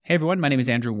Hey everyone, my name is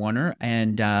Andrew Warner,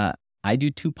 and I do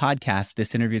two podcasts.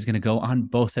 This interview is going to go on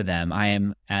both of them. I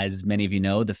am, as many of you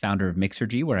know, the founder of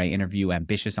Mixergy, where I interview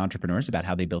ambitious entrepreneurs about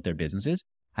how they built their businesses.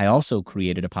 I also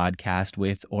created a podcast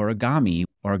with Origami.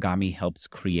 Origami helps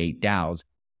create DAOs.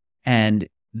 And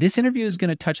this interview is going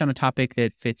to touch on a topic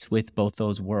that fits with both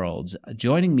those worlds.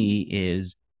 Joining me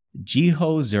is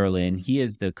Jiho Zerlin. He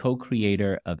is the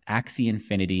co-creator of Axie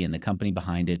Infinity and the company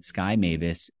behind it, Sky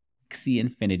Mavis. Axie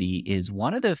Infinity is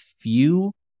one of the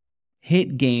few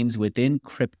hit games within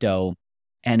crypto,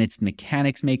 and its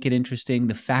mechanics make it interesting.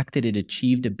 The fact that it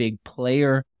achieved a big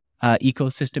player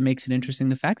ecosystem makes it interesting.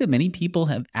 The fact that many people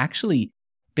have actually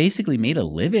basically made a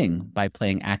living by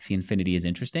playing Axie Infinity is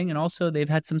interesting. And also they've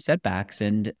had some setbacks,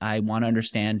 and I want to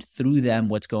understand through them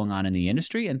what's going on in the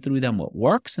industry, and through them what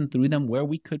works, and through them where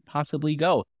we could possibly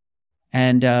go.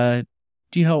 And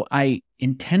Jiho, I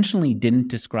intentionally didn't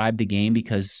describe the game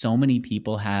because so many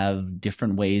people have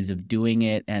different ways of doing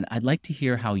it, and I'd like to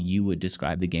hear how you would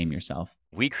describe the game yourself.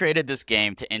 We created this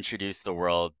game to introduce the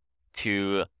world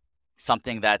to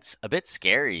something that's a bit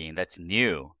scary, that's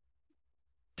new,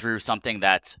 through something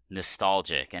that's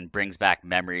nostalgic and brings back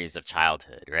memories of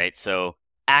childhood, right? So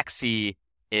Axie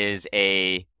is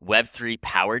a Web3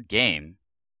 powered game.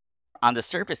 On the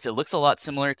surface, it looks a lot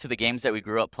similar to the games that we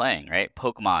grew up playing, right?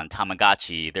 Pokemon,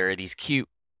 Tamagotchi. There are these cute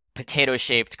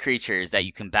potato-shaped creatures that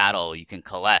you can battle, you can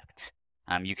collect.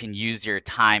 You can use your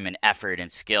time and effort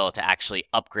and skill to actually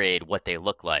upgrade what they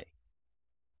look like.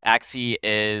 Axie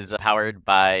is powered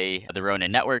by the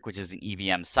Ronin Network, which is an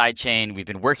EVM sidechain. We've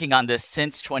been working on this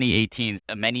since 2018.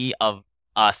 Many of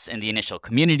us in the initial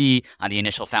community, on the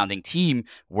initial founding team,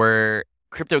 were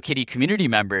CryptoKitty community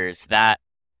members that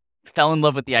fell in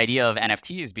love with the idea of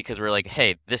NFTs because we're like,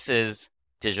 hey, this is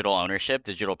digital ownership,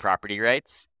 digital property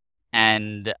rights.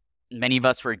 And many of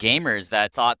us were gamers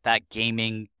that thought that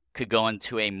gaming could go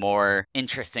into a more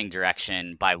interesting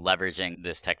direction by leveraging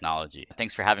this technology.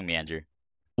 Thanks for having me, Andrew.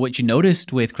 What you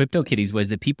noticed with CryptoKitties was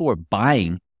that people were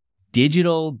buying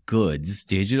digital goods,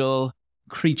 digital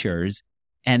creatures,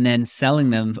 and then selling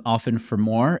them often for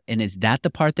more. And is that the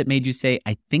part that made you say,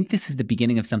 I think this is the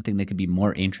beginning of something that could be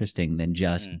more interesting than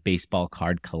just baseball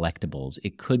card collectibles?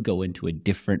 It could go into a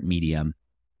different medium,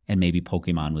 and maybe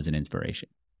Pokemon was an inspiration.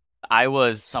 I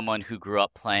was someone who grew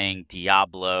up playing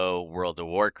Diablo, World of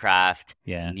Warcraft,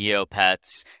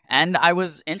 Neopets, and I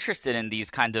was interested in these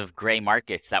kind of gray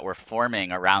markets that were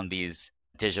forming around these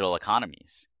digital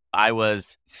economies. I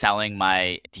was selling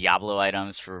my Diablo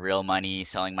items for real money,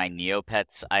 selling my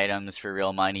Neopets items for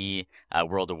real money,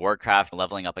 World of Warcraft,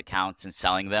 leveling up accounts and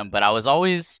selling them. But I was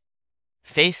always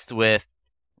faced with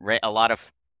a lot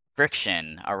of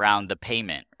friction around the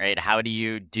payment, right? How do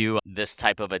you do this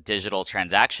type of a digital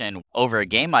transaction over a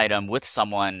game item with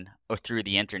someone or through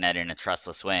the internet in a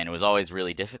trustless way? And it was always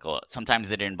really difficult.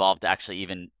 Sometimes it involved actually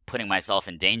even putting myself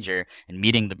in danger and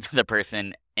meeting the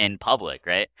person in public,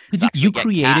 right? Because you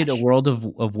created a World of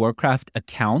Warcraft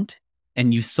account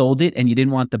and you sold it, and you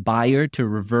didn't want the buyer to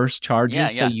reverse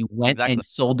charges. So you went and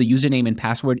sold the username and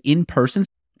password in person.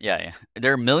 Yeah.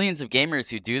 There are millions of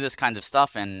gamers who do this kind of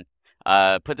stuff and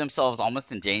put themselves almost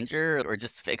in danger or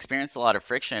just experience a lot of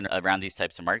friction around these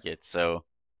types of markets. So,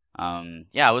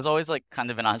 I was always like kind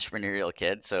of an entrepreneurial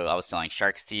kid. So I was selling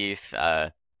shark's teeth,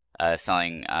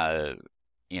 selling,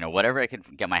 whatever I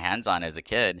could get my hands on as a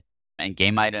kid. And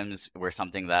game items were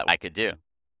something that I could do.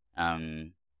 I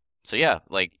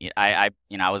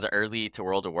was early to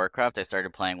World of Warcraft. I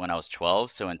started playing when I was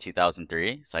 12, so in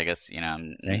 2003. So I guess,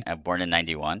 I'm born in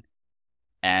 91.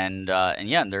 And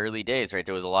in the early days, right,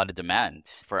 there was a lot of demand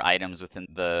for items within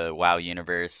the WoW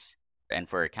universe and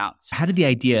for accounts. How did the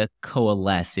idea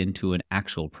coalesce into an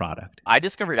actual product? I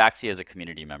discovered Axie as a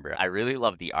community member. I really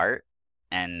loved the art,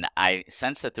 and I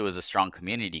sensed that there was a strong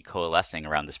community coalescing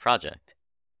around this project.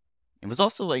 It was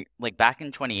also like back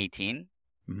in 2018,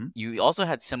 you also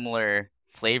had similar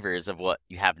flavors of what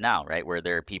you have now, right? Where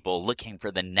there are people looking for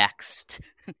the next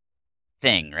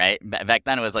thing, right? Back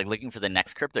then it was like looking for the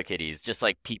next CryptoKitties, just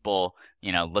like people,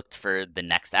 looked for the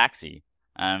next Axie.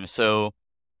 So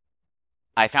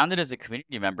I found it as a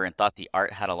community member and thought the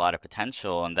art had a lot of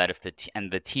potential, and that if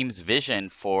the team's vision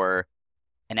for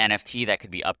an NFT that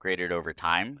could be upgraded over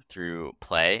time through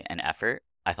play and effort,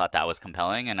 I thought that was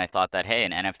compelling. And I thought that, hey,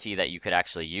 an NFT that you could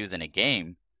actually use in a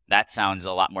game, that sounds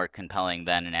a lot more compelling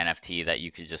than an NFT that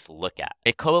you could just look at.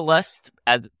 It coalesced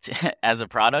as a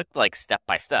product, like step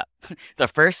by step. The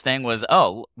first thing was,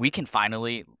 we can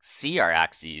finally see our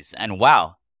Axies. And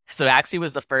wow. So Axie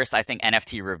was the first, I think,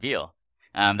 NFT reveal.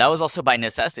 That was also by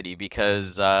necessity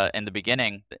because in the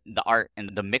beginning, the art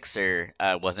and the mixer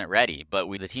wasn't ready, but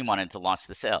the team wanted to launch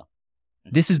the sale.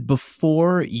 This is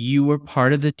before you were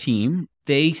part of the team.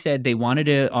 They said they wanted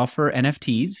to offer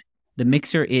NFTs. The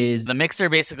mixer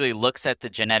basically looks at the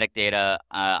genetic data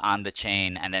on the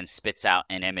chain and then spits out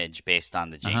an image based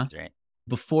on the genes, right?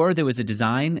 Before there was a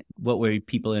design, what were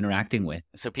people interacting with?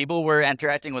 So people were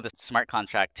interacting with a smart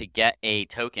contract to get a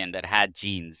token that had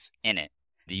genes in it.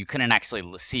 You couldn't actually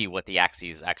see what the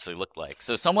Axies actually looked like.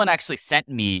 So someone actually sent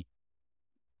me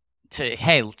to,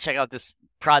 hey, check out this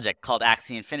project called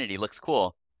Axie Infinity. Looks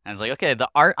cool. And I was like, okay, the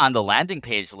art on the landing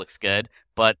page looks good,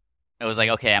 but it was like,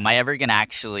 okay, am I ever going to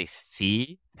actually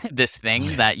see this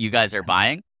thing that you guys are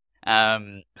buying?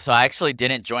 So I actually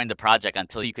didn't join the project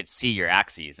until you could see your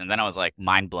Axies. And then I was like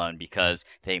mind blown because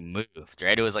they moved,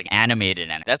 right? It was like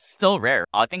animated, and that's still rare.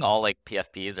 I think all like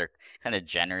PFPs are kind of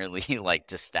generally like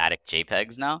just static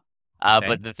JPEGs now.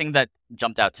 But the thing that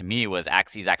jumped out to me was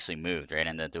Axies actually moved, right?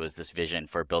 And that there was this vision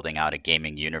for building out a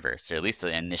gaming universe, or at least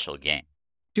the initial game.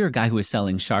 You're a guy who is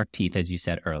selling shark teeth, as you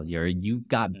said earlier. You've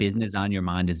got business on your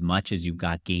mind as much as you've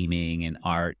got gaming and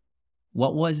art.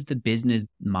 What was the business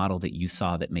model that you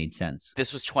saw that made sense?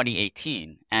 This was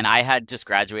 2018, and I had just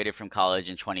graduated from college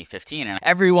in 2015, and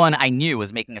everyone I knew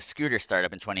was making a scooter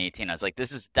startup in 2018. I was like,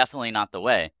 this is definitely not the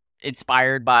way.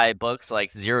 Inspired by books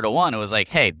like 0 to 1, it was like,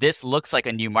 hey, this looks like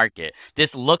a new market.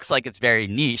 This looks like it's very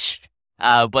niche,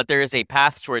 but there is a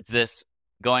path towards this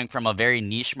going from a very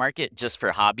niche market just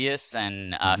for hobbyists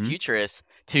and futurists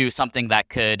to something that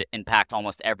could impact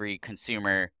almost every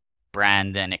consumer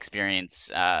brand and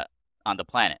experience on the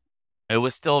planet. It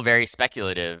was still very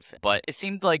speculative, but it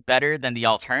seemed like better than the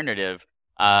alternative,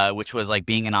 which was like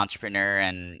being an entrepreneur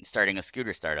and starting a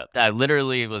scooter startup. I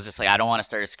literally was just like, I don't want to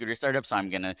start a scooter startup, so I'm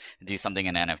going to do something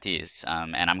in NFTs,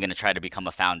 and I'm going to try to become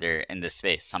a founder in this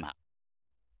space somehow.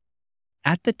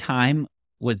 At the time,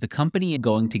 was the company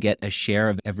going to get a share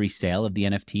of every sale of the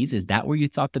NFTs? Is that where you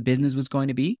thought the business was going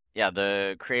to be? Yeah,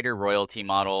 the creator royalty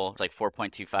model, it's like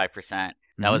 4.25%.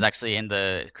 That was actually in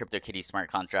the CryptoKitty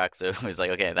smart contract. So it was like,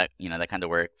 okay, that kind of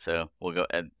worked. So we'll go,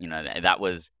 that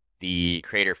was the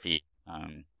creator fee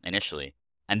initially.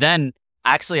 And then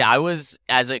actually I was,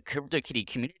 as a CryptoKitty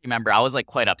community member, I was like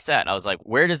quite upset. I was like,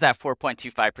 where does that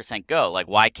 4.25% go? Like,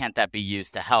 why can't that be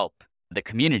used to help the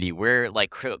community? We're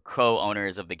like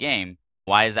co-owners of the game.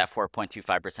 Why is that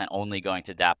 4.25% only going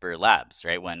to Dapper Labs,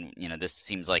 right? When, this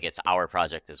seems like it's our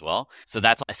project as well. So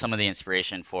that's some of the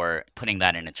inspiration for putting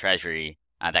that in a treasury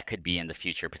that could be in the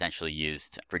future potentially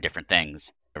used for different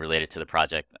things related to the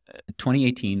project.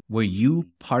 2018, were you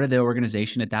part of the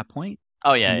organization at that point?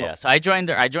 Oh, yeah. So I joined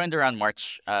around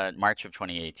March of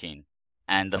 2018.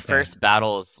 And the first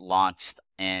battles launched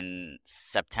in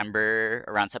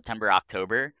around September,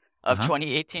 October of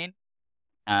 2018.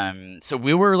 So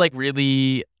we were like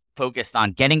really focused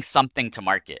on getting something to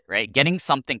market, right? Getting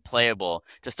something playable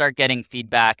to start getting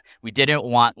feedback. We didn't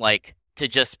want like to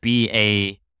just be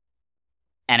a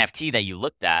NFT that you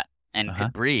looked at and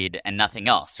could breed and nothing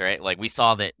else, right? Like we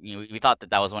saw that, we thought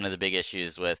that was one of the big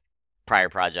issues with prior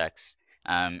projects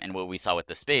and what we saw with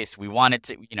the space. We wanted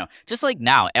to, just like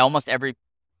now, almost every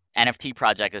NFT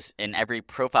project is in every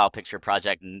profile picture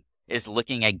project is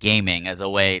looking at gaming as a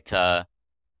way to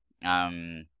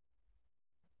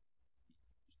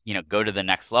go to the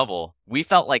next level. We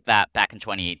felt like that back in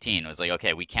 2018. It was like,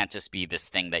 okay, we can't just be this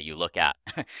thing that you look at.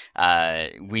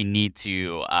 We need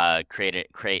to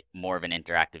create more of an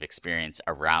interactive experience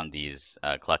around these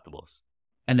collectibles.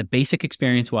 And the basic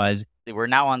experience was? We're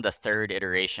now on the third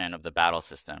iteration of the battle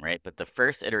system, right? But the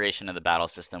first iteration of the battle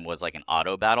system was like an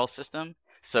auto battle system.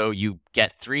 So you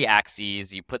get 3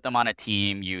 Axies, you put them on a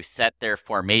team, you set their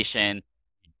formation,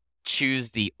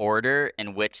 choose the order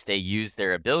in which they use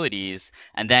their abilities,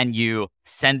 and then you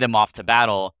send them off to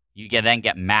battle. You then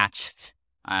get matched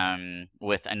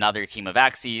with another team of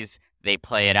Axies. They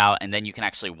play it out, and then you can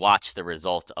actually watch the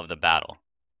result of the battle.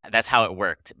 That's how it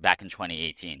worked back in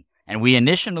 2018. And we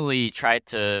initially tried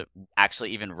to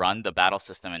actually even run the battle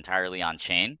system entirely on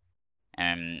chain.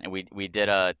 And we did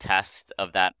a test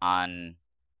of that on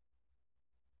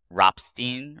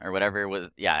Ropstein or whatever it was.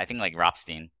 Yeah, I think like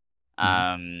Ropstein.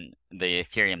 The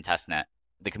Ethereum testnet.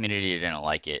 The community didn't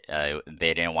like it.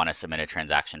 They didn't want to submit a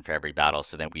transaction for every battle,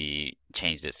 so then we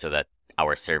changed it so that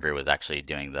our server was actually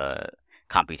doing the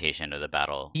computation of the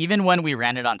battle. Even when we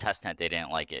ran it on testnet, they didn't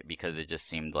like it because it just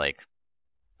seemed like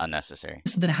unnecessary.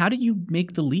 So then how do you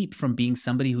make the leap from being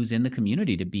somebody who's in the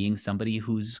community to being somebody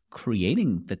who's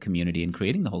creating the community and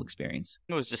creating the whole experience?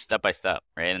 It was just step by step,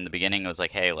 right? In the beginning, it was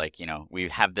like, hey, like, we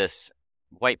have this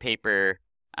white paper.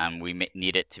 We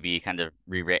need it to be kind of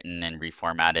rewritten and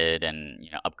reformatted and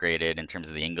upgraded in terms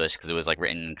of the English because it was like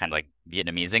written kind of like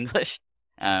Vietnamese English.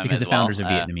 Because the founders are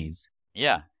Vietnamese.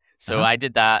 Yeah. So I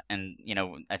did that, and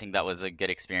I think that was a good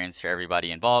experience for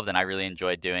everybody involved, and I really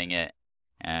enjoyed doing it.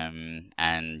 And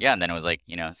yeah, and then it was like,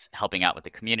 helping out with the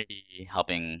community,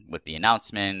 helping with the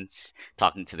announcements,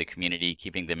 talking to the community,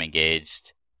 keeping them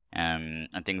engaged. And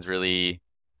things really,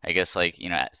 I guess, like,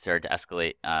 started to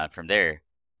escalate from there.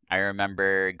 I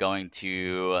remember going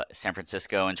to San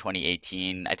Francisco in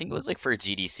 2018. I think it was like for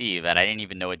GDC, but I didn't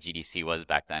even know what GDC was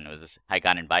back then. I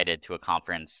got invited to a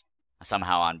conference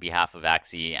somehow on behalf of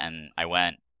Axie, and I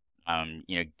went.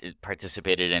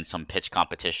 Participated in some pitch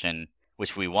competition,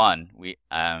 which we won.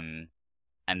 And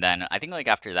then I think like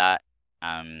after that,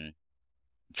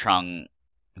 Trung,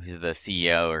 who's the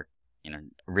CEO or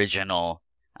original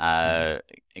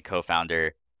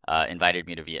co-founder, invited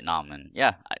me to Vietnam, and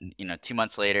yeah, 2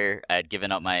 months later, I had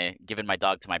given my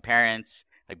dog to my parents,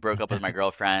 like broke up with my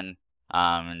girlfriend,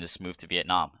 and just moved to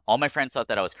Vietnam. All my friends thought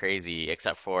that I was crazy,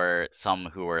 except for some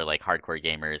who were like hardcore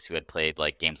gamers who had played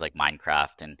like games like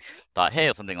Minecraft and thought,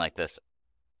 hey, something like this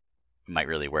might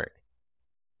really work.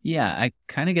 Yeah, I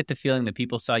kind of get the feeling that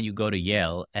people saw you go to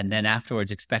Yale and then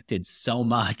afterwards expected so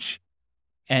much.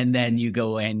 And then you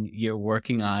go and you're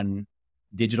working on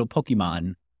digital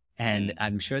Pokemon. And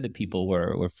I'm sure that people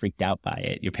were freaked out by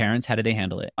it. Your parents, how did they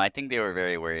handle it? I think they were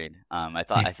very worried.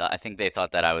 I think they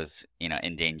thought that I was,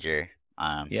 in danger,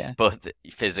 Yeah. both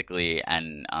physically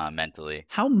and mentally.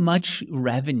 How much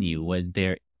revenue was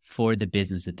there for the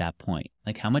business at that point?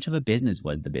 Like, how much of a business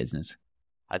was the business?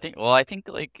 I think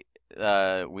like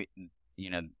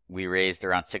we raised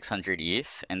around 600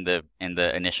 ETH in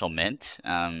the initial mint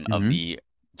of the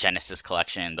Genesis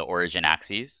collection, the Origin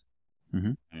Axies.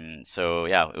 So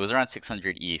yeah, it was around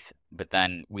 600 ETH, but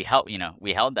then we held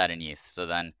that in ETH. So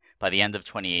then by the end of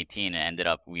 2018, it ended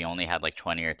up we only had like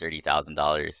 $20,000 or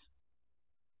 $30,000.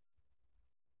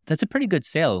 That's a pretty good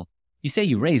sale. You say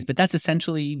you raised, but that's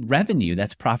essentially revenue.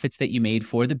 That's profits that you made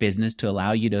for the business to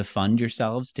allow you to fund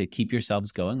yourselves, to keep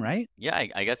yourselves going, right? Yeah,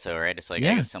 I guess so, right? It's like,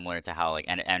 I guess similar to how like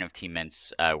NFT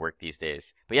mints work these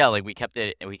days. But yeah, like we kept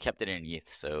it in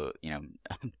ETH. So,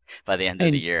 by the end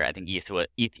of the year, I think ETH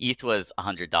was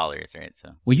 $100, right? So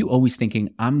were you always thinking,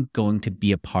 I'm going to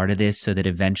be a part of this so that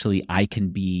eventually I can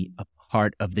be a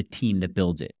part of the team that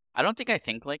builds it? I don't think I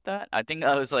think like that. I think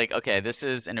I was like, okay, this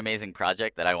is an amazing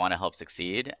project that I want to help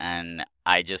succeed, and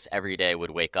I just every day would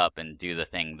wake up and do the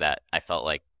thing that I felt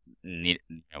like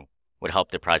would help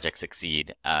the project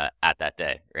succeed at that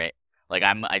day, right? Like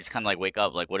I just kind of like wake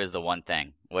up, like, what is the one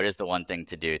thing? What is the one thing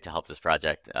to do to help this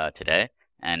project today?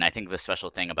 And I think the special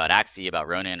thing about Axie, about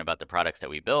Ronin, about the products that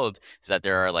we build is that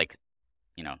there are like,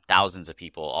 thousands of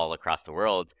people all across the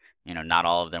world, not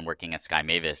all of them working at Sky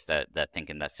Mavis that think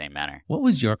in that same manner. What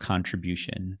was your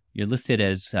contribution? You're listed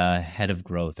as head of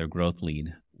growth or growth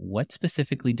lead. What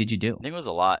specifically did you do? I think it was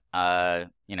a lot.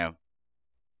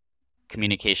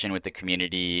 Communication with the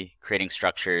community, creating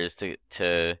structures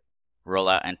to roll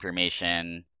out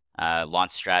information,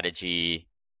 launch strategy,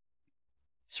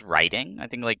 writing. I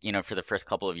think like, for the first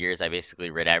couple of years, I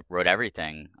basically wrote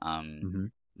everything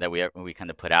that we kind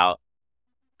of put out.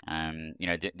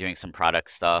 Doing some product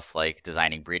stuff like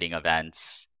designing breeding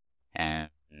events and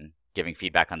giving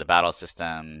feedback on the battle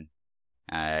system.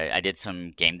 I did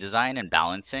some game design and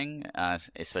balancing,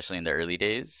 especially in the early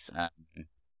days.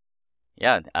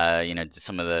 Did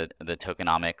some of the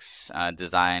tokenomics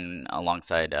design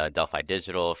alongside Delphi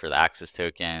Digital for the Axis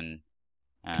token.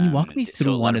 Can you walk me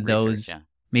through one of those? Yeah.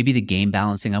 Maybe the game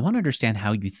balancing. I want to understand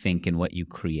how you think and what you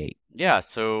create. Yeah,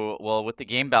 so, well, with the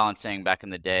game balancing back in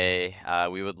the day,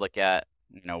 we would look at,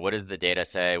 what does the data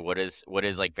say? What is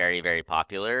like very, very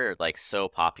popular, like so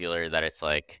popular that it's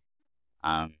like,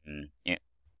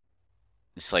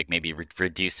 it's like maybe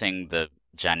reducing the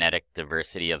genetic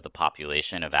diversity of the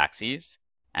population of Axies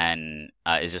and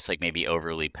is just like maybe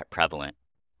overly prevalent.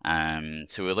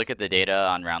 So we look at the data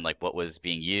on around like what was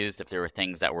being used. If there were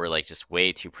things that were like just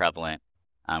way too prevalent,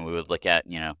 we would look at,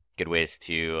 good ways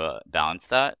to balance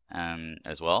that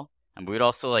as well. And we would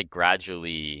also like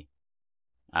gradually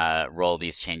roll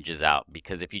these changes out,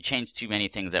 because if you change too many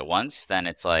things at once, then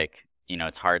it's like,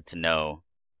 it's hard to know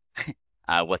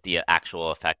what the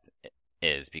actual effect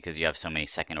is, because you have so many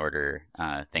second order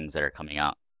things that are coming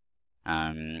out.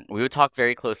 We would talk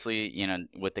very closely,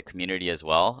 with the community as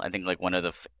well. I think like one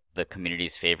of the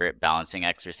community's favorite balancing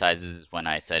exercises is when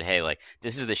I said, hey, like,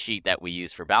 this is the sheet that we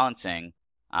use for balancing.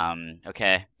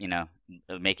 Okay,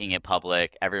 making it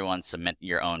public, everyone submit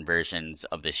your own versions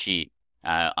of the sheet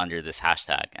under this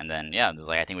hashtag. And then, yeah, it was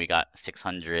like, I think we got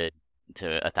 600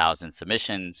 to 1,000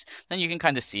 submissions. Then you can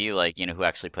kind of see like, who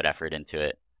actually put effort into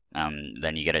it.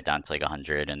 Then you get it down to like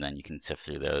 100, and then you can sift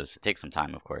through those. It takes some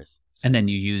time, of course. And then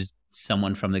you use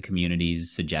someone from the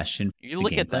community's suggestion You for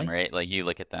look at them, gameplay? right? Like you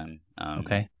look at them,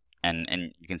 Okay.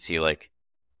 and you can see like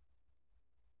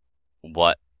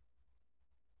what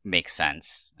makes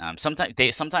sense.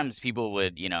 Sometimes people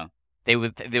would, they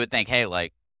would think, hey,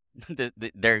 like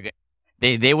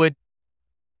they would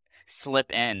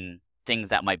slip in things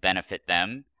that might benefit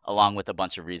them along with a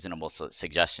bunch of reasonable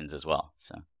suggestions as well.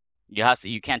 So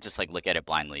you can't just like look at it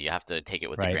blindly. You have to take it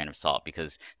with a Right. grain of salt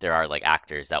because there are like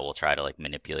actors that will try to like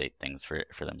manipulate things for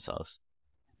themselves.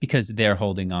 Because they're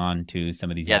holding on to some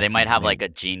of these Yeah, they might axes. have like a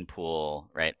gene pool,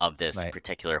 right, of this Right.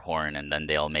 particular horn, and then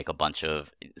they'll make a bunch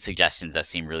of suggestions that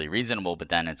seem really reasonable, but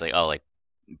then it's like, oh, like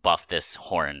buff this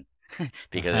horn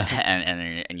because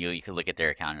and you could look at their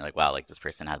account and you're like, wow, like this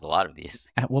person has a lot of these.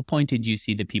 At what point did you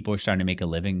see that people were starting to make a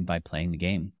living by playing the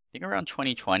game? I think around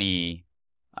 2020,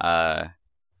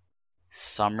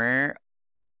 summer,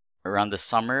 around the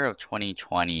summer of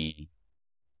 2020,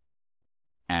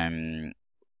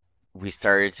 we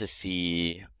started to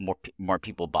see more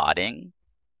people botting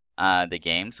the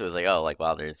game. So it was like, oh, like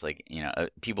wow, there's like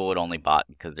people would only bot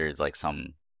because there's like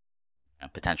some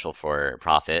potential for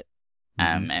profit.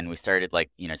 And we started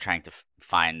like trying to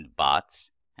find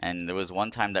bots. And there was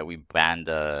one time that we banned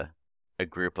a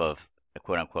group of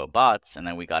quote unquote bots, and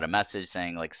then we got a message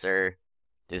saying like, sir,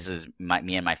 this is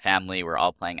me and my family. We're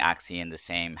all playing Axie in the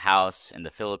same house in the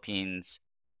Philippines.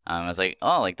 I was like,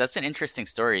 oh, like that's an interesting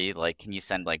story. Like, can you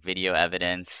send like video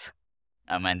evidence?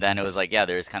 And then it was like, yeah,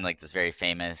 there's kind of like this very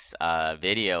famous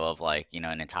video of like,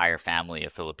 an entire family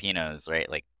of Filipinos, right?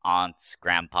 Like aunts,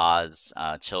 grandpas,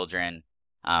 children,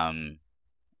 um,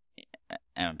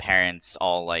 and parents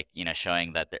all like,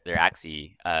 showing that they're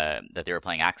Axie, that they were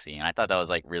playing Axie. And I thought that was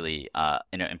like really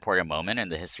an important moment in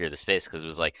the history of the space because it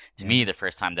was like, to me, the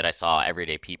first time that I saw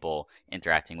everyday people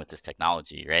interacting with this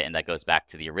technology, right? And that goes back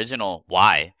to the original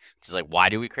why, which is like, why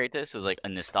do we create this? It was like a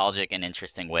nostalgic and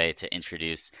interesting way to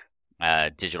introduce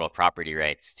digital property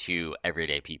rights to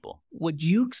everyday people. Would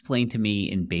you explain to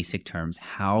me in basic terms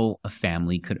how a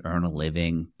family could earn a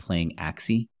living playing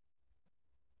Axie?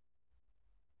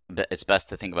 But it's best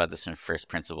to think about this in first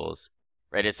principles,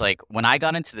 right? It's like when I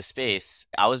got into the space,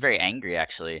 I was very angry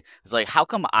actually. It's like, how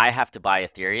come I have to buy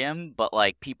Ethereum, but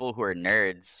like people who are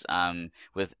nerds,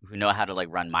 who know how to like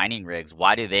run mining rigs,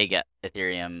 why do they get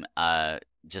Ethereum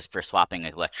just for swapping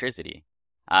electricity?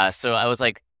 So I was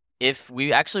like, if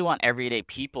we actually want everyday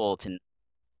people to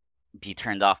be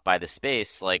turned off by the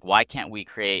space, like why can't we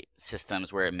create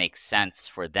systems where it makes sense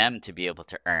for them to be able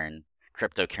to earn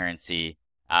cryptocurrency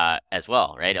as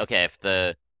well, right? Okay, if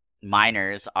the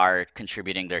miners are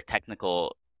contributing their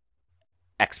technical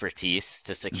expertise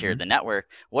to secure the network,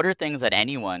 what are things that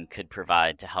anyone could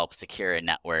provide to help secure a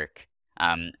network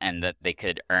and that they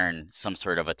could earn some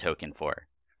sort of a token for,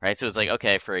 right? So it's like,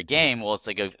 okay, for a game, well, it's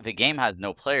like if a game has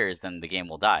no players, then the game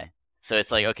will die. So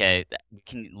it's like, okay, we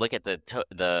can look at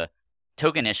the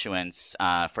token issuance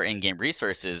for in-game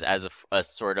resources as a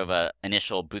sort of a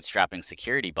initial bootstrapping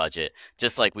security budget,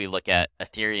 just like we look at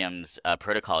Ethereum's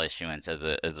protocol issuance as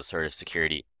a sort of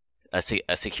security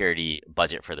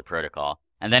budget for the protocol.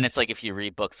 And then it's like if you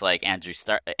read books like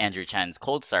Andrew Chen's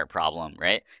Cold Start Problem,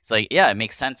 right? It's like, yeah, it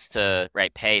makes sense to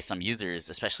pay some users,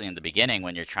 especially in the beginning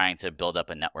when you're trying to build up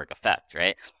a network effect,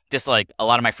 right? Just like a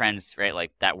lot of my friends, right,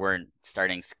 like that were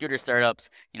starting scooter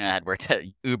startups, I had worked at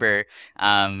Uber,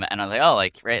 and I was like, oh,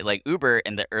 like right, like Uber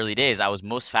in the early days, I was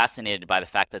most fascinated by the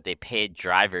fact that they paid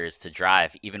drivers to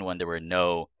drive even when there were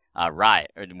no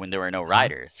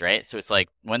riders, right? So it's like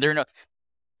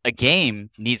a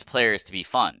game needs players to be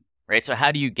fun. Right. So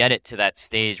how do you get it to that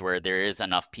stage where there is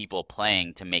enough people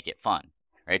playing to make it fun?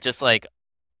 Right. Just like,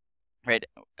 right.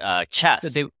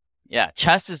 Chess. So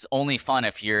Chess is only fun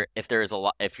if you're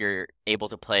able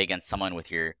to play against someone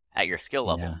at your skill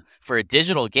level. Yeah. For a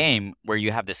digital game where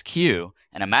you have this queue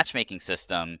and a matchmaking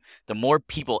system, the more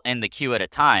people in the queue at a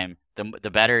time,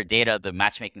 the better data the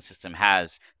matchmaking system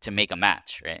has to make a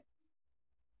match, right?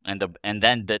 And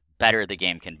then the better the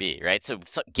game can be, right? So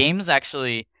games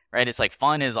actually, right? It's like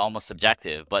fun is almost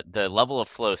subjective, but the level of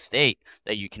flow state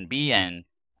that you can be in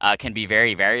can be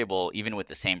very variable, even with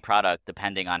the same product,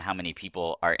 depending on how many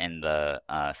people are in the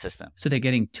system. So they're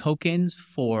getting tokens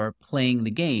for playing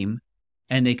the game,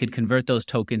 and they could convert those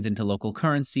tokens into local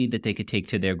currency that they could take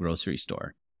to their grocery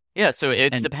store. Yeah, so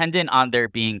it's dependent on there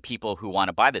being people who want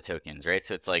to buy the tokens, right?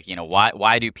 So it's like,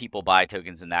 why do people buy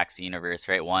tokens in the Axie universe,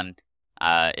 right? One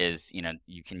is,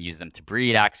 you can use them to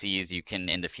breed Axies. You can,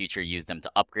 in the future, use them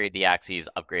to upgrade the Axies,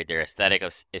 upgrade their aesthetic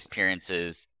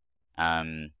appearances.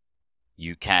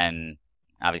 You can,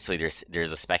 obviously,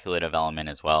 there's a speculative element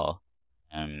as well.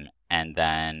 And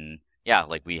then, yeah,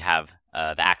 like we have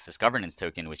the Axis governance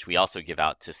token, which we also give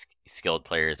out to skilled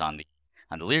players on the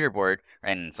leaderboard,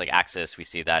 right? And it's like Axis, we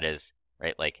see that as,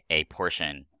 right, like a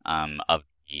portion of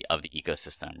the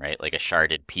ecosystem, right? Like a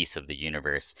sharded piece of the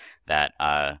universe that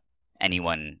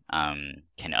anyone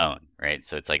can own, right?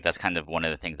 So it's like that's kind of one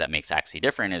of the things that makes Axie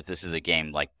different is this is a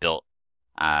game like built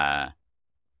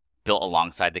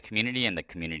alongside the community, and the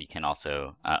community can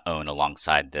also own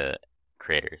alongside the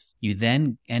creators. You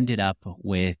then ended up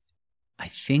with, I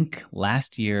think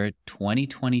last year,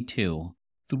 2022,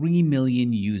 3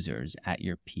 million users at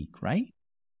your peak, right?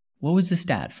 What was the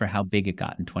stat for how big it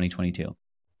got in 2022?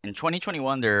 In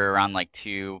 2021, there are around like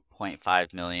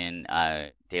 2.5 million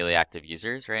daily active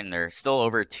users, right? And there are still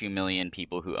over 2 million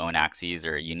people who own Axies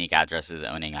or unique addresses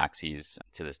owning Axies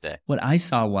to this day. What I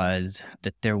saw was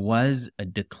that there was a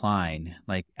decline.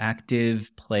 Like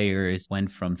active players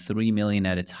went from 3 million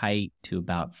at its height to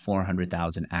about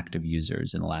 400,000 active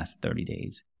users in the last 30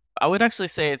 days. I would actually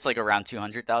say it's like around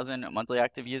 200,000 monthly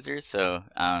active users. So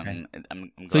Okay.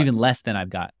 So even less than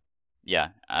I've got. Yeah.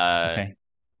 Okay.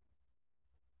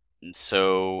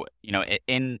 So,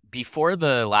 before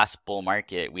the last bull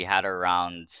market, we had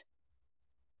around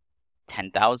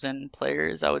 10,000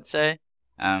 players, I would say.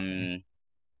 I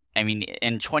mean,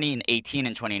 in 2018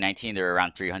 and 2019, there were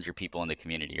around 300 people in the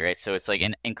community, right? So it's like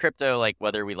in crypto, like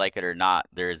whether we like it or not,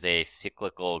 there's a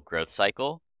cyclical growth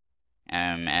cycle.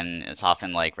 And it's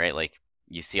often like, right, like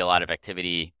you see a lot of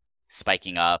activity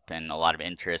spiking up and a lot of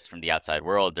interest from the outside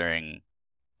world during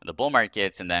the bull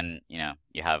markets. And then,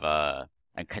 you have a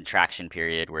contraction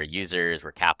period where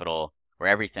capital, where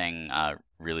everything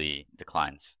really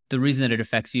declines. The reason that it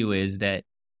affects you is that,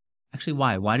 actually,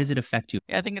 why? Why does it affect you?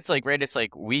 Yeah, I think it's like, right, it's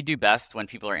like we do best when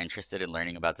people are interested in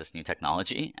learning about this new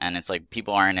technology. And it's like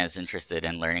people aren't as interested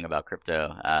in learning about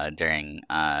crypto during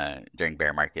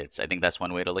bear markets. I think that's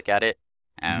one way to look at it.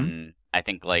 I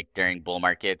think like during bull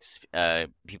markets,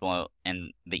 people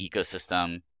in the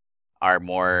ecosystem are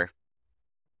more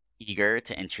eager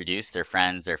to introduce their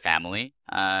friends, their family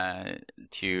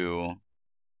to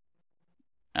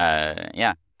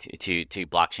blockchain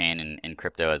and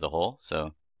crypto as a whole.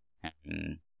 So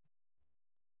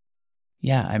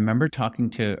yeah, I remember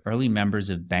talking to early members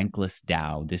of Bankless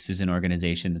DAO. This is an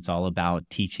organization that's all about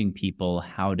teaching people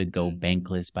how to go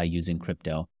bankless by using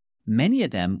crypto. Many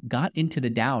of them got into the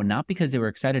DAO not because they were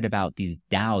excited about these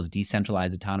DAOs,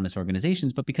 decentralized autonomous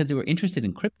organizations, but because they were interested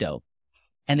in crypto.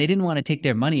 And they didn't want to take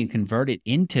their money and convert it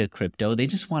into crypto. They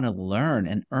just want to learn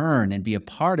and earn and be a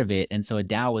part of it. And so a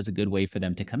DAO was a good way for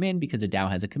them to come in because a DAO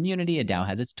has a community, a DAO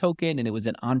has its token, and it was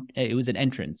an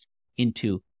entrance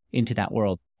into that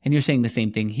world. And you're saying the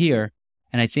same thing here.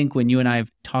 And I think when you and I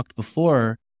have talked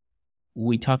before,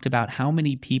 we talked about how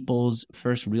many people's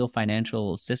first real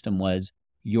financial system was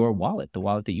your wallet, the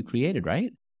wallet that you created,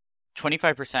 right?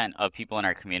 25% of people in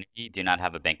our community do not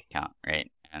have a bank account,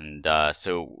 right? And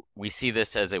so we see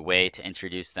this as a way to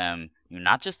introduce them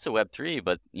not just to Web3,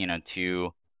 but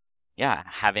to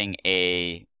having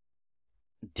a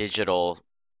digital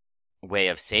way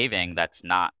of saving that's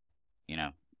not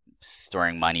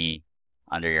storing money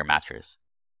under your mattress.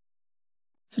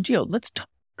 So Gio, let's talk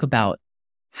about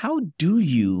how do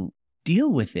you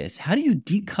deal with this? How do you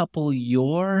decouple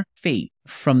your fate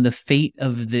from the fate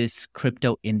of this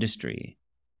crypto industry?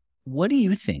 What do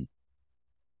you think?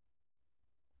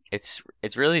 It's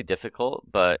really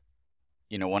difficult, but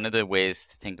one of the ways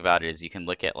to think about it is you can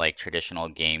look at like traditional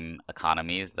game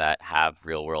economies that have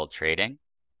real world trading.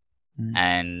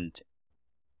 And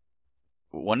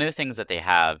one of the things that they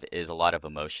have is a lot of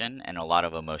emotion and a lot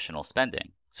of emotional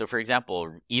spending. So for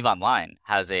example, EVE Online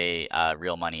has a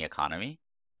real money economy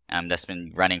that's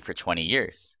been running for 20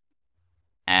 years.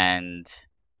 And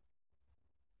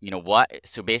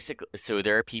so basically, so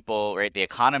there are people, right? The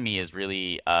economy is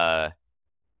really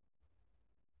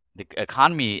the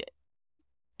economy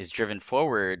is driven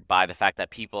forward by the fact that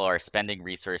people are spending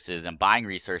resources and buying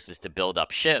resources to build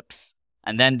up ships.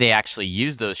 And then they actually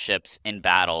use those ships in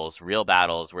battles, real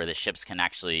battles, where the ships can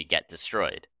actually get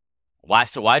destroyed. Why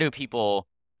do people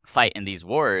fight in these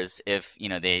wars if,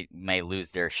 they may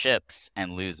lose their ships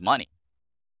and lose money?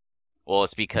 Well,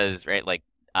 it's because, right, like,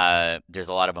 there's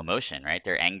a lot of emotion, right?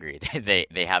 They're angry.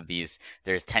 They have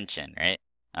there's tension, right?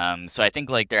 So I think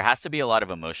like there has to be a lot of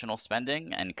emotional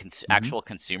spending and actual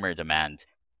consumer demand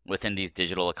within these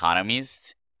digital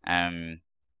economies. And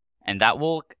that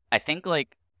will, I think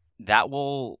like that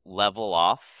will level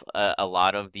off a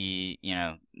lot of the,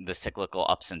 the cyclical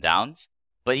ups and downs.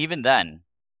 But even then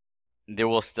there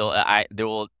will still,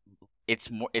 it's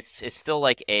still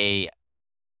like a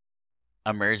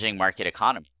emerging market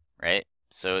economy, right?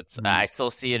 So it's, I still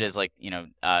see it as like,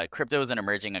 crypto is an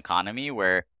emerging economy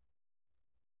where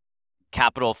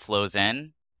capital flows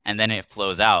in and then it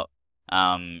flows out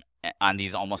on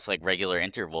these almost like regular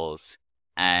intervals.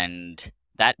 And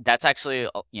that's actually,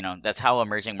 that's how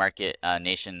emerging market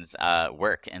nations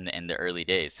work in the early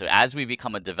days. So as we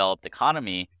become a developed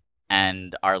economy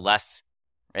and are less,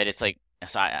 right, it's like,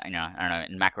 so I don't know,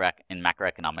 in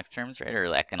macroeconomics terms, right,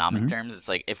 or economic terms, it's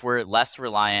like if we're less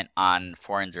reliant on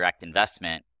foreign direct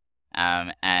investment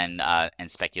and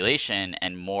speculation,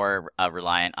 and more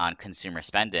reliant on consumer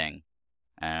spending,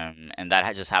 and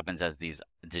that just happens as these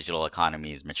digital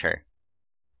economies mature.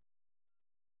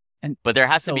 But there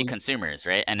has to be consumers,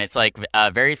 right? And it's like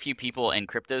very few people in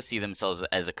crypto see themselves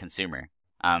as a consumer.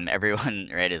 Everyone,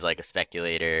 right, is like a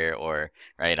speculator, or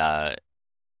right.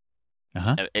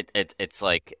 It's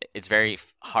like it's very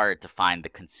hard to find the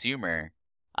consumer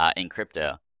in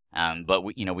crypto. But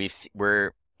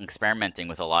we're experimenting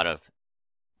with a lot of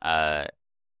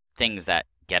things that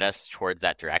get us towards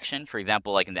that direction. For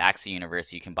example, like in the Axie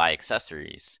universe, you can buy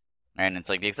accessories. Right? And it's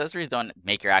like the accessories don't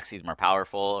make your Axies more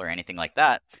powerful or anything like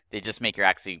that. They just make your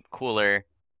Axie cooler,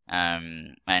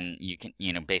 and you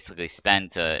can basically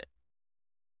spend to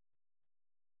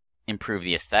improve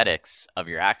the aesthetics of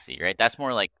your Axie, right? That's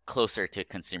more like closer to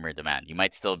consumer demand. You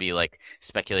might still be like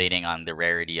speculating on the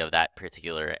rarity of that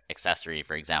particular accessory,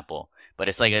 for example, but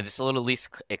it's like it's a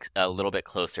little bit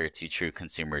closer to true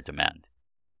consumer demand.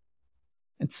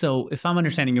 And so, if I'm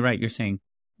understanding you right, you're saying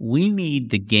we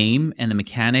need the game and the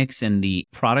mechanics and the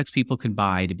products people can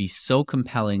buy to be so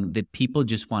compelling that people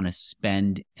just want to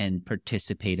spend and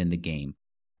participate in the game.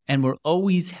 And we'll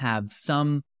always have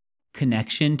some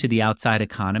connection to the outside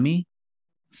economy.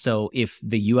 So if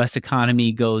the US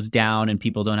economy goes down and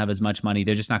people don't have as much money,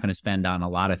 they're just not going to spend on a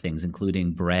lot of things,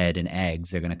 including bread and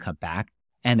eggs. They're going to cut back,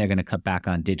 and they're going to cut back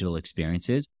on digital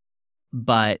experiences.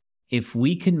 But if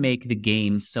we can make the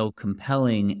game so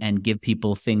compelling and give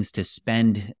people things to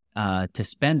spend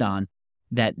on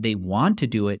that they want to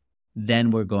do it,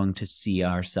 then we're going to see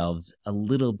ourselves a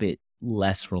little bit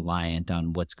less reliant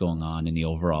on what's going on in the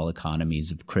overall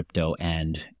economies of crypto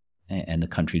and the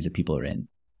countries that people are in.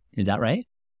 Is that right?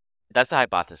 That's the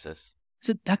hypothesis.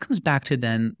 So that comes back to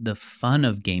then the fun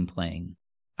of game playing.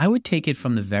 I would take it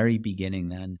from the very beginning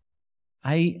then.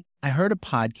 I heard a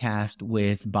podcast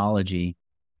with Balaji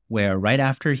where right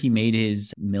after he made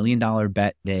his $1 million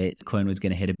bet that Bitcoin was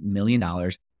going to hit $1 million,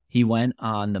 he went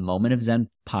on the Moment of Zen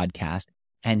podcast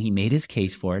and he made his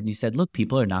case for it. And he said, look,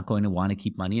 people are not going to want to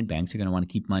keep money in banks. They're going to want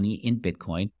to keep money in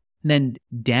Bitcoin. And then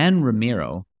Dan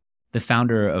Ramiro, the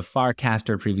founder of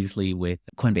Farcaster, previously with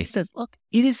Coinbase, says, look,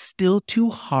 it is still too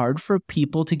hard for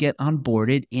people to get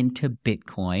onboarded into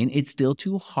Bitcoin. It's still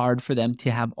too hard for them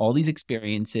to have all these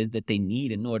experiences that they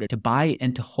need in order to buy it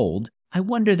and to hold. I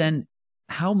wonder then,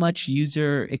 how much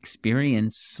user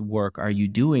experience work are you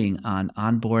doing on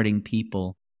onboarding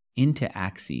people into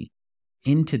Axie,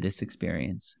 into this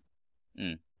experience?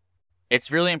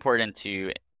 It's really important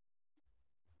to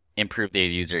improve the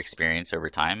user experience over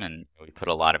time, and we put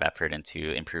a lot of effort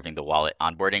into improving the wallet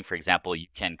onboarding. For example, you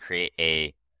can create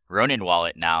a Ronin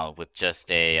wallet now with just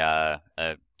a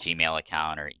Gmail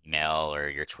account or email or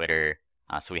your Twitter.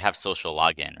 So we have social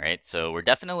login, right? So we're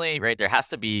definitely, right, there has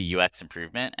to be UX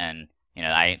improvement, and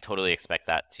I totally expect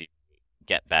that to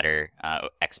get better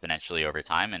exponentially over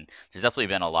time. And there's definitely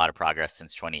been a lot of progress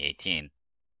since 2018. And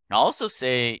I'll also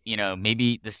say,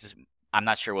 maybe this is, I'm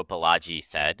not sure what Balaji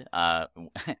said,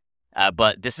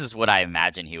 but this is what I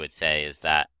imagine he would say, is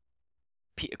that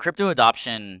crypto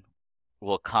adoption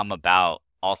will come about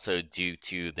also due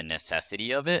to the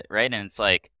necessity of it, right? And it's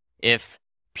like, if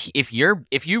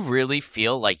you really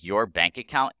feel like your bank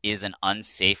account is an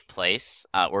unsafe place,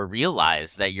 or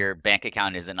realize that your bank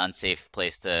account is an unsafe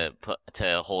place to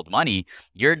hold money,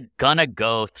 you're gonna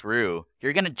jump through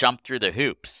the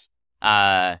hoops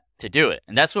to do it.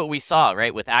 And that's what we saw,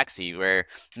 right, with Axie, where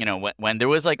when there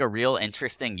was like a real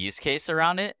interesting use case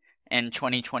around it in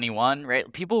 2021, right,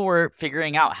 people were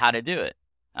figuring out how to do it.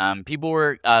 People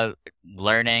were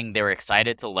learning, they were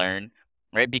excited to learn,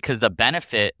 right? Because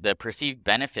the perceived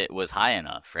benefit was high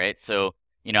enough, right? So,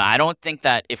 I don't think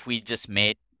that if we just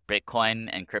made Bitcoin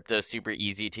and crypto super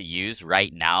easy to use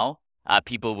right now,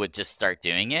 people would just start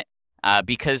doing it,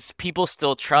 because people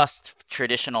still trust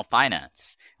traditional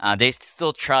finance. They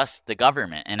still trust the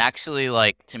government. And actually,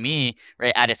 like, to me,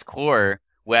 right, at its core,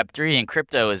 Web3 and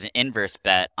crypto is an inverse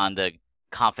bet on the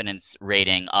confidence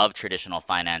rating of traditional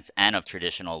finance and of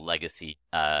traditional legacy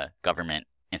government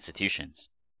institutions.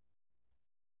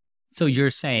 So you're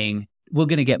saying we're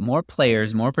going to get more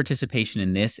players, more participation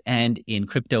in this and in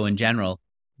crypto in general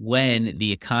when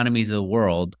the economies of the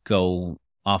world go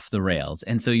off the rails.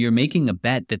 And so you're making a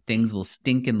bet that things will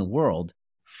stink in the world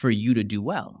for you to do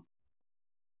well.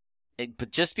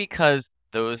 But just because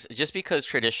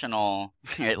traditional,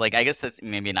 like I guess that's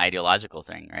maybe an ideological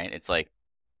thing, right? It's like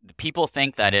the people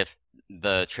think that if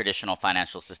the traditional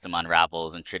financial system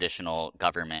unravels and traditional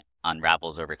government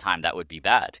unravels over time, that would be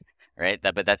bad, right?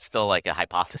 But that's still like a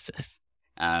hypothesis,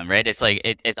 right? It's like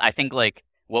I think like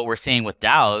what we're seeing with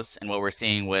DAOs and what we're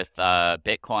seeing with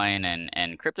Bitcoin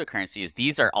and cryptocurrency is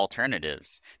these are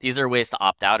alternatives. These are ways to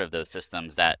opt out of those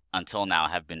systems that until now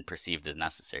have been perceived as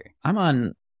necessary. I'm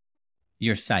on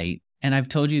your site, and I've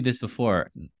told you this before.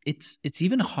 It's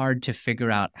even hard to figure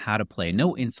out how to play.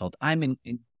 No insult. I'm in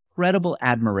incredible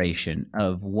admiration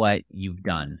of what you've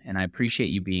done, and I appreciate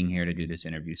you being here to do this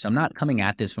interview. So I'm not coming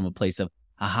at this from a place of,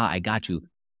 aha, I got you.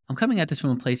 I'm coming at this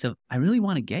from a place of, I really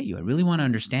want to get you. I really want to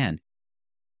understand.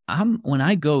 When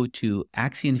I go to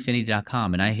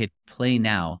axieinfinity.com and I hit play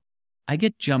now, I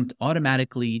get jumped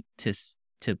automatically to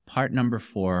part number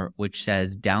 4, which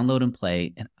says download and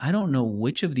play, and I don't know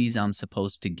which of these I'm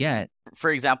supposed to get.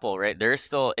 For example, right,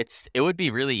 it would be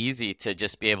really easy to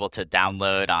just be able to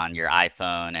download on your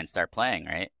iPhone and start playing,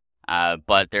 right?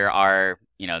 But there are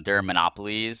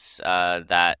monopolies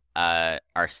that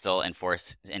are still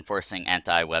enforcing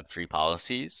anti-Web3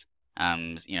 policies,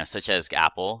 such as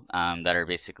Apple, that are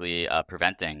basically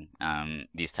preventing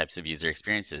these types of user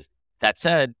experiences. That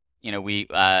said,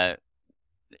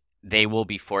 they will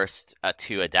be forced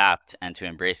to adapt and to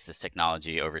embrace this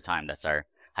technology over time. That's our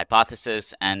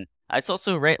hypothesis. And it's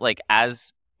also right, like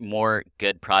as more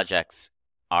good projects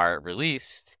are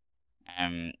released,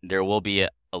 there will be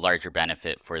a larger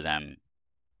benefit for them,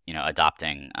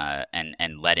 adopting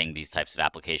and letting these types of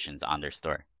applications on their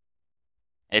store.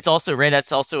 It's also right.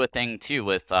 That's also a thing too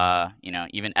with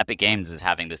even Epic Games is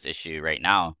having this issue right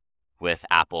now with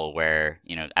Apple, where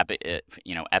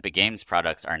Epic Games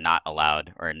products are not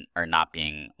allowed or are not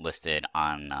being listed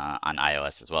on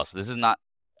iOS as well. So this is not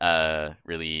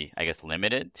really, I guess,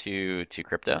 limited to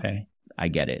crypto. Okay, I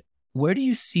get it. Where do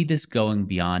you see this going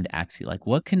beyond Axie? Like,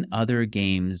 what can other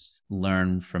games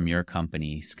learn from your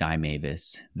company, Sky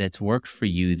Mavis, that's worked for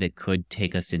you that could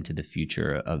take us into the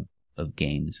future of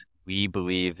games? We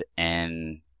believe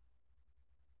in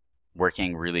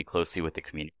working really closely with the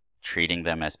community, treating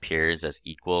them as peers, as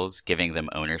equals, giving them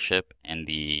ownership in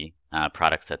the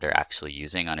products that they're actually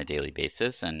using on a daily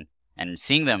basis, and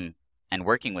seeing them and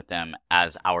working with them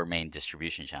as our main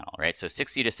distribution channel, right? So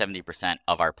 60 to 70%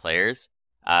 of our players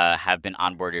have been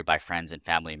onboarded by friends and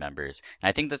family members. And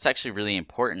I think that's actually really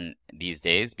important these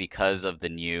days because of the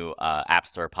new App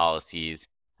Store policies,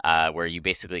 where you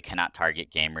basically cannot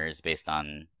target gamers based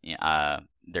on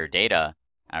their data.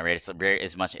 Right,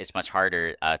 it's much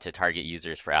harder to target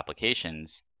users for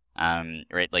applications.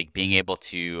 Right, like being able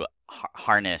to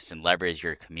harness and leverage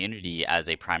your community as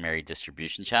a primary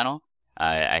distribution channel.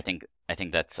 I think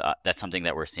that's something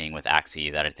that we're seeing with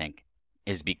Axie that I think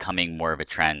is becoming more of a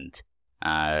trend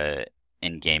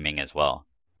in gaming as well.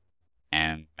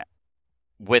 And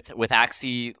with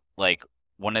Axie, like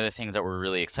one of the things that we're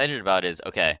really excited about is,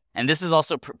 okay, and this is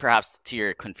also perhaps to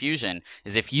your confusion,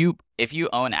 is if you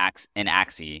own an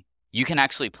Axie, you can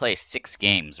actually play 6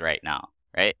 games right now,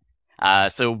 right?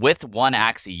 So with one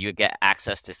Axie, you get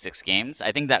access to 6 games.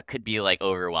 I think that could be like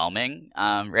overwhelming,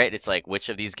 right? It's like, which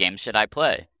of these games should I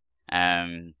play?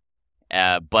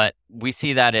 But we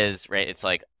see that as, right, it's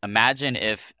like, imagine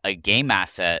if a game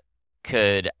asset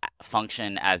could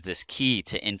function as this key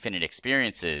to infinite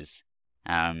experiences.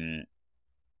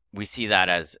 We see that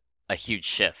as a huge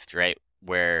shift, right?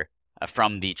 Where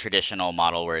from the traditional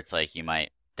model where it's like you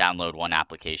might download one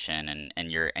application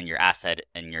and your asset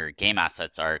and your game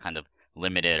assets are kind of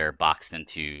limited or boxed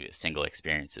into single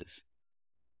experiences.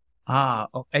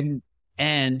 And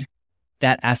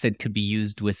that asset could be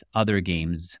used with other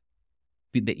games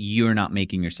that you're not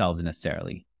making yourselves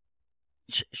necessarily.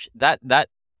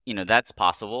 That's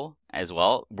possible as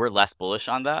well. We're less bullish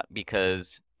on that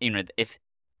because if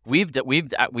We've done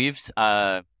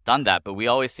that, but we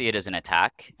always see it as an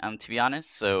attack, to be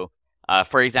honest. So,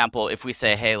 for example, if we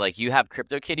say, hey, like you have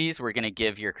CryptoKitties, we're going to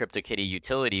give your CryptoKitty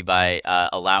utility by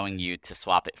allowing you to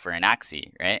swap it for an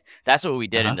Axie, right? That's what we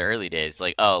did in the early days.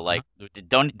 Like,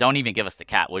 don't even give us the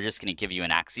cat. We're just going to give you an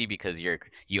Axie because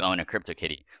you own a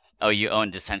CryptoKitty. Oh, you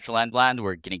own Decentraland land,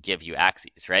 we're going to give you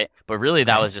Axies, right? But really,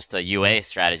 that was just a UA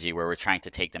strategy where we're trying to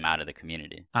take them out of the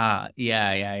community.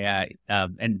 Yeah.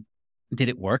 And did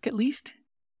it work at least?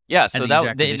 Yeah, so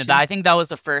I think that was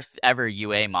the first ever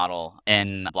UA model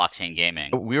in blockchain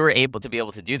gaming. We were able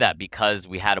to do that because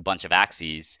we had a bunch of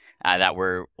Axies that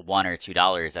were $1 or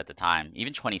 $2 at the time,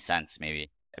 even 20 cents maybe.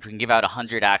 If we can give out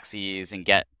 100 Axies and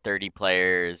get 30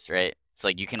 players, right? It's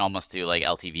like you can almost do like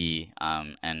LTV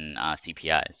and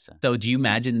CPIs. So do you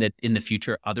imagine that in the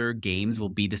future, other games will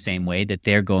be the same way, that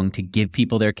they're going to give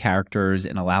people their characters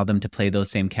and allow them to play those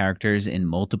same characters in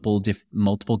multiple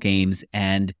games,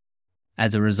 and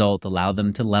as a result, allow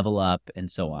them to level up and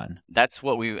so on? That's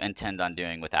what we intend on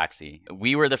doing with Axie.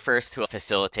 We were the first to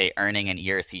facilitate earning an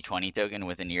ERC20 token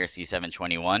with an ERC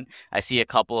 721. I see a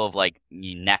couple of like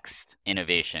next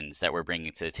innovations that we're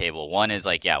bringing to the table. One is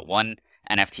like, one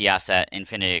NFT asset,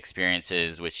 Infinite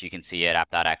Experiences, which you can see at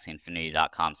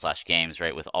app.axieinfinity.com/games,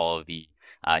 right, with all of the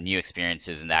new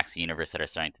experiences in the Axie universe that are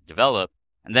starting to develop.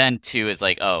 And then two is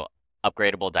like,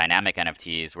 upgradable dynamic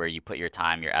NFTs, where you put your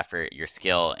time, your effort, your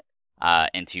skill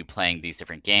into playing these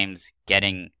different games,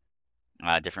 getting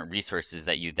different resources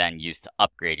that you then use to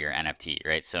upgrade your NFT,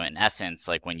 right? So in essence,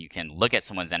 like when you can look at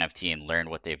someone's NFT and learn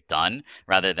what they've done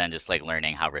rather than just like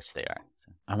learning how rich they are.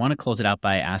 So. I want to close it out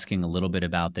by asking a little bit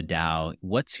about the DAO.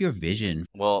 What's your vision?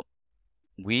 Well,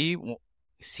 we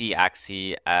see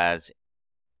Axie as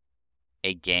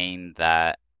a game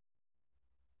that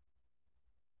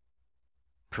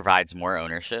provides more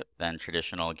ownership than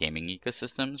traditional gaming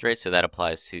ecosystems, right? So that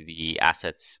applies to the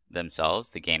assets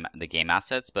themselves, the game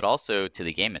assets, but also to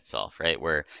the game itself, right?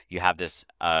 Where you have this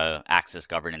Axis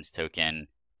governance token,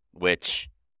 which,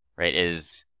 right,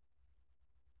 is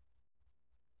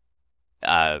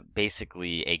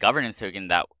basically a governance token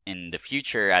that in the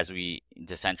future, as we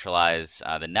decentralize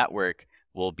the network,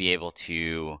 will be able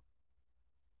to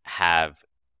have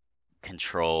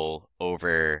control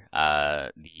over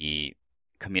the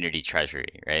community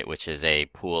treasury, right, which is a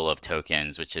pool of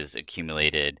tokens which is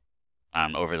accumulated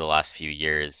over the last few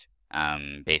years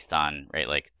based on, right,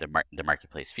 like the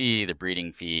marketplace fee, the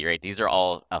breeding fee, right? These are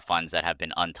all funds that have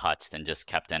been untouched and just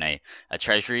kept in a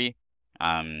treasury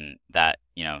that,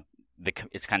 you know,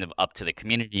 it's kind of up to the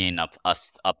community and up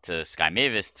to Sky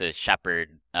Mavis to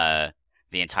shepherd the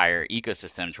entire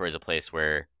ecosystem towards a place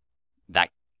where that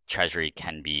treasury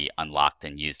can be unlocked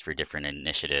and used for different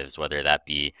initiatives, whether that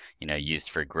be, you know, used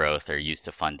for growth or used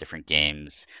to fund different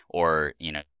games, or,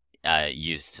 you know,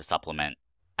 used to supplement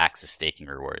Axis staking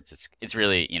rewards. It's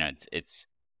really, you know, it's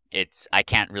I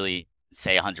can't really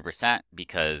say 100%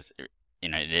 because, you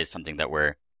know, it is something that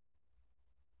we're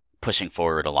pushing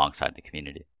forward alongside the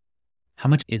community. How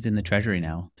much is in the treasury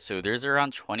now? So there's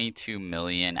around 22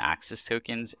 million Axis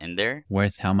tokens in there.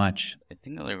 Worth how much? I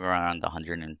think they're around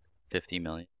 150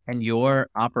 million. And you're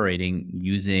operating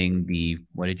using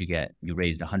what did you get? You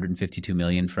raised 152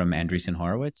 million from Andreessen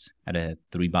Horowitz at a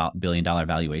 $3 billion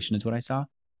valuation is what I saw.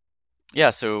 Yeah,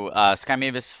 so Sky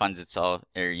Mavis funds itself,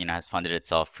 or, you know, has funded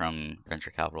itself from venture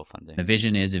capital funding. The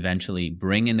vision is eventually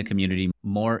bring in the community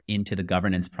more into the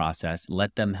governance process,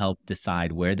 let them help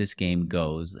decide where this game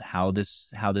goes, how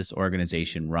this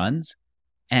organization runs,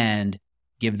 and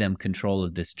give them control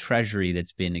of this treasury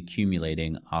that's been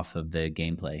accumulating off of the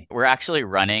gameplay. We're actually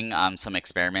running some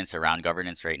experiments around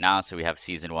governance right now. So we have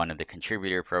season 1 of the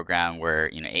contributor program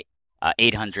where, you know,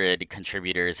 800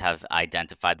 contributors have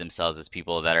identified themselves as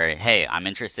people that are, hey, I'm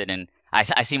interested in,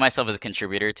 I see myself as a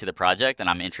contributor to the project, and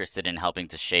I'm interested in helping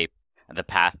to shape the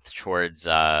path towards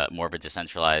more of a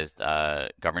decentralized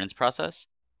governance process.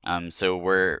 So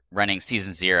we're running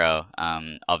season 0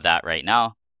 of that right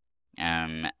now.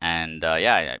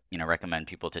 I recommend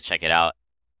people to check it out.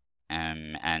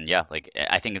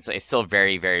 I think it's still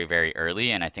very, very, very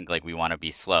early, and I think like we want to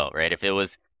be slow, right? If it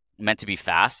was meant to be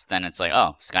fast, then it's like,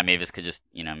 oh, Sky Mavis could just,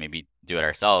 you know, maybe do it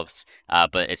ourselves.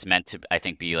 But it's meant to, I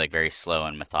think, be like very slow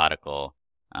and methodical.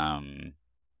 I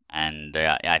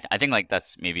think like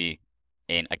that's maybe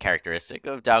a characteristic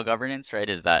of DAO governance, right?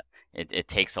 Is that it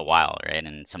takes a while, right?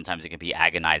 And sometimes it can be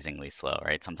agonizingly slow,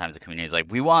 right? Sometimes the community is like,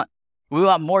 we want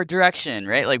more direction,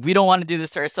 right? Like, we don't want to do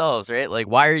this to ourselves, right? Like,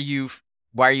 why are you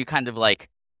kind of like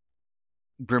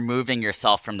removing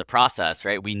yourself from the process,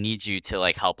 right? We need you to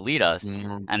like help lead us.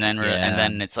 And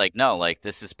then it's like, no, like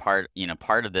this is part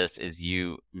of this is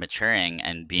you maturing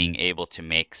and being able to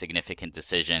make significant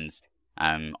decisions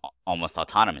almost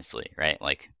autonomously, right?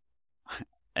 Like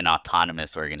an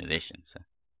autonomous organization. So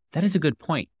that is a good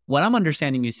point. What I'm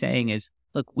understanding you saying is,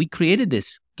 look, we created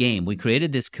this game, we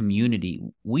created this community.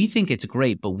 We think it's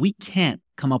great, but we can't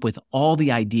come up with all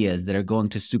the ideas that are going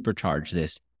to supercharge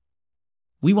this.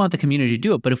 We want the community to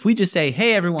do it. But if we just say,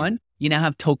 hey, everyone, you now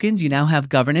have tokens, you now have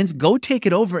governance, go take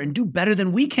it over and do better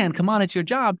than we can. Come on, it's your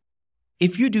job.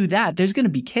 If you do that, there's going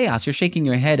to be chaos. You're shaking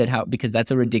your head at because that's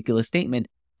a ridiculous statement.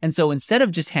 And so instead of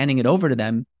just handing it over to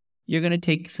them, you're going to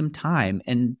take some time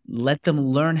and let them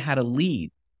learn how to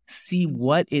lead. See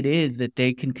what it is that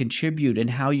they can contribute and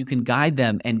how you can guide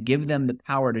them and give them the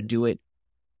power to do it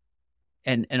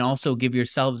and also give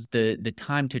yourselves the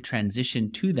time to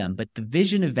transition to them. But the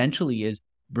vision eventually is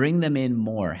bring them in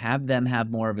more, have them have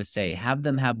more of a say, have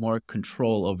them have more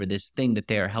control over this thing that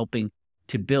they are helping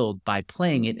to build by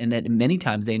playing it. And that many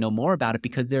times they know more about it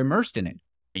because they're immersed in it.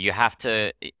 You have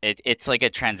to, it's like a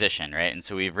transition, right? And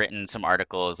so we've written some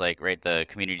articles like, right, the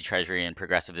community treasury and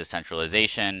progressive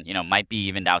decentralization, might be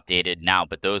even outdated now,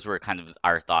 but those were kind of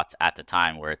our thoughts at the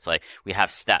time, where it's like we have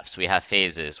steps, we have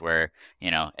phases where,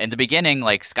 in the beginning,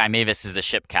 like Sky Mavis is the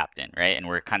ship captain, right? And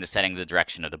we're kind of setting the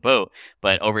direction of the boat.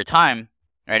 But over time,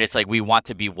 right, it's like we want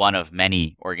to be one of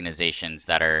many organizations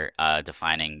that are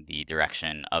defining the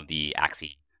direction of the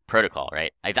Axie protocol,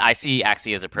 right? I see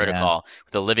Axie as a protocol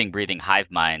with a living, breathing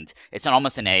hive mind. It's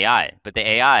almost an AI, but the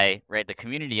AI, right? The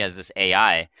community has this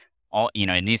AI.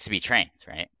 It needs to be trained,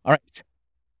 right? All right.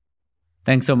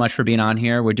 Thanks so much for being on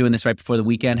here. We're doing this right before the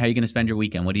weekend. How are you going to spend your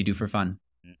weekend? What do you do for fun?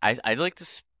 I'd like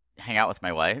to hang out with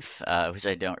my wife, which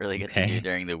I don't really get to do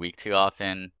during the week too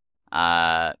often.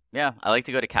 I like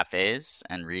to go to cafes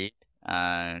and read,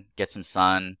 get some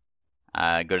sun,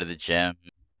 go to the gym.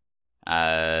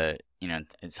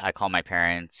 I call my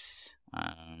parents.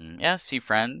 See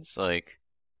friends. Like,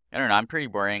 I don't know. I'm pretty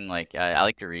boring. Like, I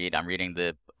like to read. I'm reading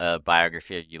the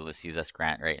biography of Ulysses S.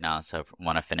 Grant right now, so I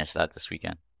want to finish that this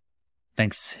weekend.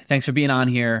 Thanks for being on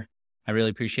here. I really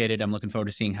appreciate it. I'm looking forward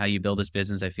to seeing how you build this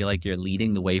business. I feel like you're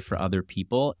leading the way for other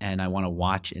people, and I want to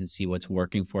watch and see what's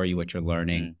working for you, what you're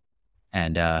learning,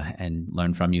 and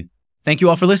learn from you. Thank you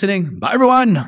all for listening. Bye, everyone.